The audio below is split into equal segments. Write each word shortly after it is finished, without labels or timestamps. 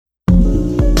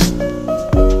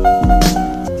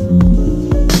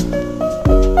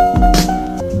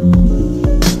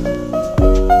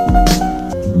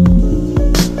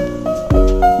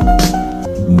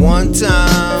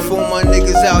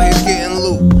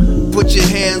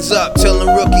hands up, tell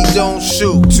a rookie don't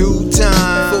shoot. 2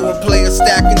 times for a player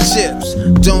stacking chips.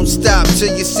 Don't stop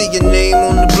till you see your name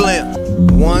on the blimp.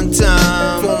 1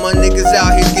 time for my niggas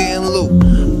out here getting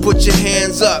loot. Put your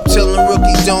hands up, tell a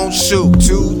rookie don't shoot.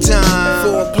 2 times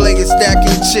for a player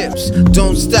stacking chips.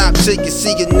 Don't stop till you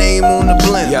see your name on the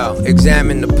blimp. Yo,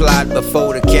 examine the plot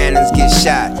before the cannons get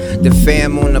shot. The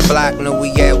fam on the block know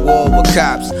we at war with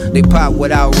cops. They pop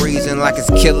without reason like it's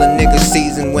killer nigga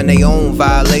season, when they own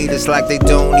violators like they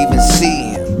don't even see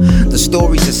him. The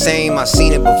story's the same, I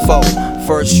seen it before.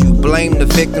 First you blame the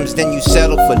victims, then you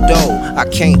settle for dough. I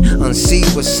can't unsee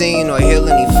what's seen or heal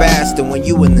any faster when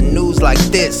you in the news like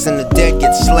this and the dead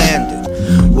get slandered.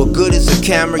 What good is a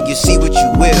camera? You see what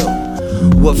you will.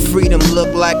 What freedom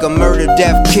look like? A murder,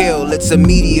 death, kill. It's a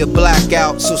media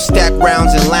blackout, so stack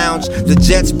rounds and lounge. The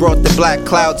jets brought the black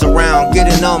clouds around.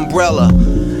 Get an umbrella.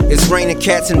 It's raining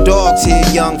cats and dogs here,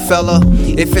 young fella.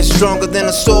 If it's stronger than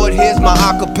a sword, here's my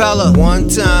acapella. 1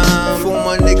 time for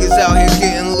my niggas out here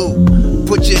getting loot.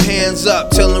 Put your hands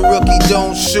up, tell a rookie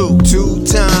don't shoot. 2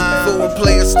 times for a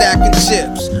player stacking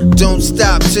chips. Don't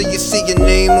stop till you see your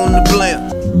name on the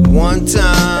blimp. 1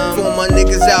 time for my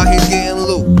niggas out here getting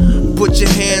loot. Put your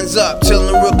hands up, tell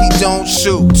a rookie don't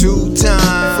shoot. 2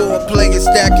 times for a player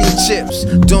stacking chips.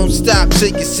 Don't stop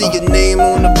till you see your name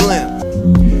on the blimp.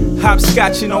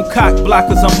 Hopscotching on cock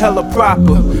blockers, I'm hella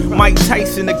proper. Mike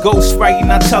Tyson, the ghost writing,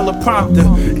 I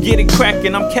teleprompter. Get it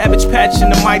crackin', I'm cabbage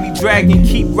patching the mighty dragon.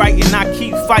 Keep writing, I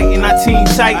keep fighting, I team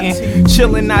titan.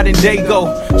 Chillin' out in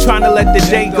Dago, tryna let the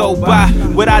day go by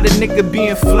without a nigga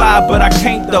being fly, but I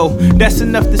can't though. That's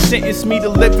enough to sentence me to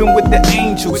living with the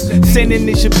angels. Sinning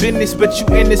is your business, but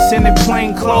you innocent in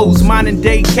plain clothes. Modern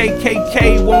day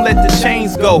KKK won't let the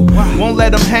chains go, won't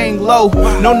let them hang low.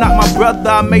 No, not my brother,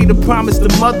 I made a promise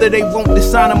to mother. They won't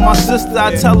dishonor my sister,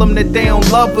 I tell them that they don't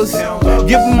love us.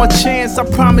 Give them a chance, I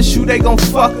promise you they gon'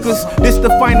 fuck us. This the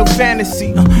final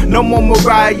fantasy, no more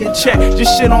Mariah, check.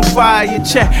 Just shit on fire,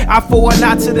 check. I for an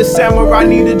eye to the samurai,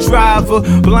 need a driver.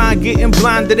 Blind getting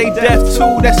blinded, they deaf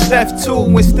too, that's theft too.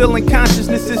 When still in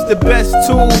consciousness is the best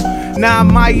tool. Now I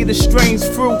might eat a strange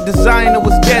fruit, designer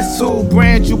was guess who.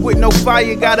 Brand you with no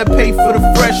fire, gotta pay for the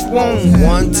fresh wound.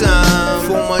 1 time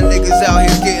for my niggas out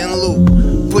here getting loot.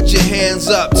 Put your hands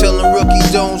up, tell a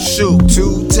rookie don't shoot.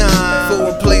 2 times for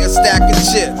a player stacking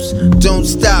chips. Don't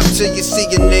stop till you see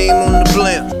your name on the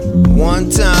blimp. 1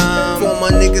 time for my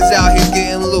niggas out here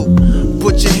getting loot.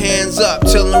 Put your hands up,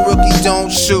 tell a rookie don't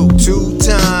shoot. 2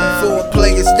 times for a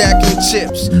player stacking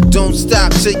chips. Don't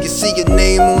stop till you see your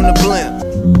name on the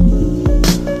blimp.